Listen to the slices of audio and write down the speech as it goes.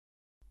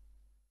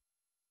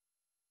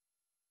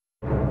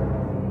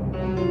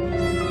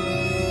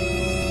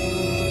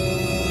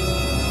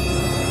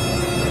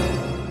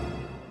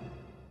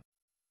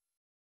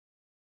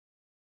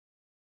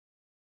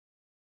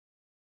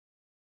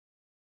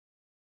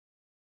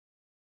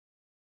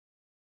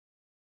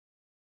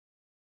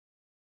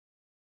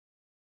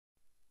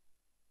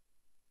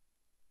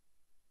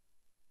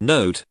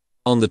Note: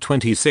 on the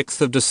 26th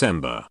of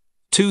December,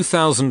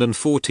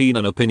 2014,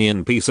 an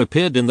opinion piece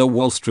appeared in the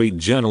Wall Street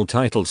Journal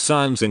titled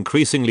 "Science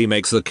Increasingly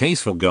Makes the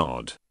Case for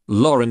God."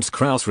 Lawrence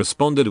Krauss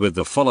responded with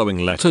the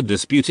following letter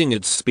disputing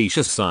its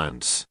specious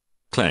science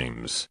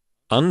claims.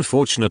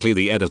 Unfortunately,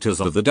 the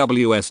editors of the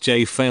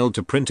W.S.J. failed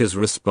to print his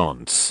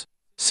response.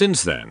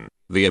 Since then,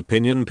 the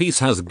opinion piece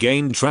has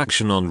gained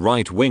traction on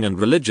right-wing and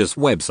religious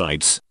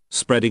websites,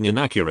 spreading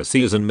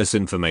inaccuracies and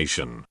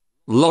misinformation.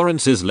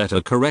 Lawrence's letter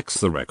corrects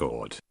the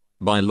record.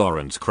 By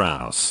Lawrence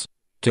Krauss.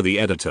 To the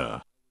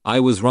editor. I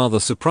was rather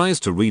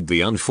surprised to read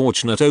the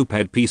unfortunate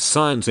op-ed piece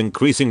 "Science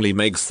Increasingly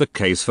Makes the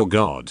Case for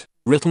God,"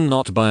 written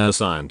not by a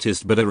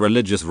scientist but a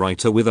religious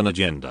writer with an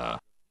agenda.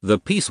 The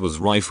piece was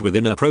rife with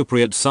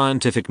inappropriate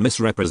scientific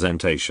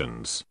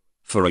misrepresentations.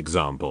 For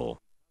example,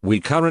 we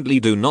currently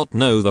do not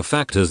know the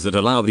factors that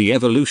allow the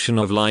evolution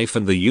of life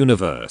and the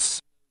universe.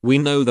 We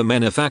know the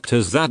many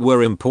factors that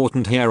were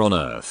important here on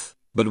Earth,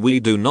 but we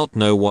do not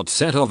know what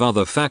set of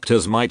other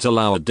factors might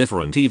allow a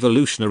different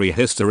evolutionary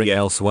history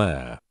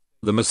elsewhere.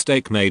 The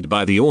mistake made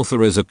by the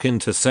author is akin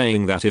to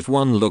saying that if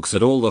one looks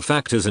at all the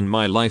factors in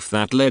my life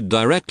that led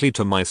directly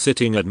to my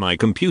sitting at my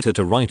computer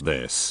to write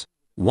this,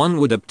 one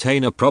would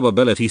obtain a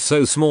probability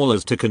so small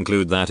as to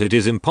conclude that it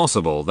is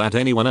impossible that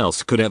anyone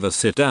else could ever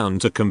sit down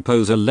to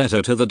compose a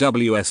letter to the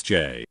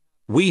W.S.J.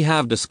 We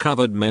have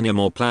discovered many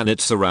more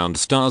planets around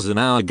stars in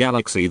our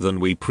galaxy than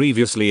we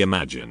previously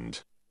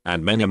imagined,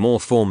 and many more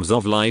forms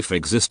of life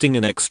existing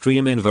in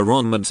extreme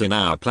environments in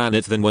our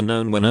planet than were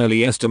known when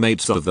early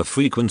estimates of the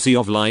frequency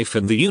of life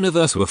in the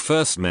universe were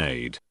first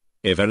made.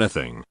 If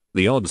anything,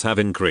 the odds have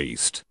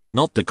increased,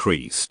 not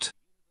decreased.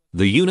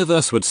 The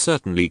universe would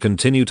certainly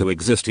continue to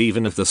exist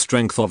even if the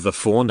strength of the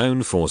four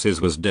known forces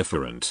was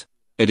different.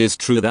 It is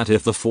true that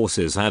if the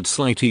forces had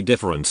slightly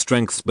different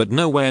strengths but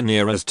nowhere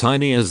near as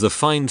tiny as the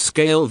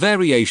fine-scale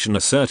variation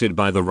asserted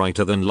by the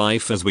writer, then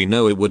life as we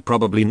know it would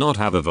probably not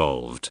have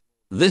evolved.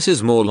 This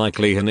is more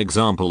likely an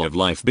example of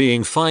life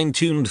being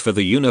fine-tuned for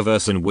the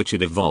universe in which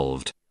it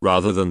evolved,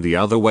 rather than the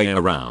other way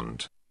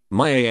around.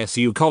 My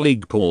ASU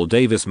colleague Paul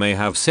Davis may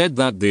have said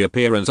that the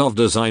appearance of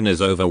design is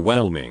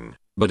overwhelming,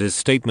 but his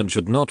statement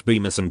should not be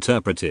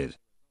misinterpreted.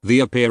 The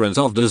appearance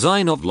of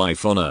design of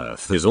life on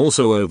Earth is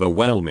also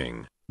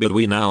overwhelming, but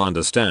we now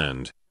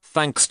understand,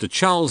 thanks to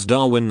Charles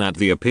Darwin, that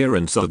the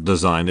appearance of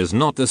design is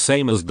not the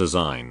same as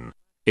design.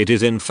 It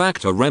is in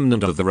fact a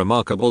remnant of the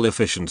remarkable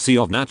efficiency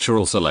of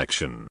natural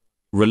selection.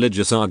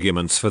 Religious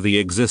arguments for the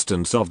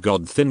existence of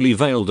God, thinly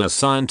veiled as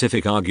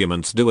scientific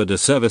arguments, do a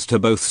disservice to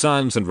both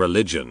science and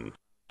religion.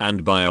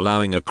 And by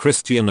allowing a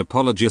Christian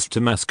apologist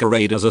to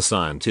masquerade as a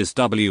scientist,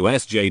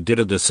 W.S.J. did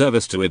a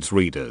disservice to its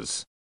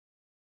readers.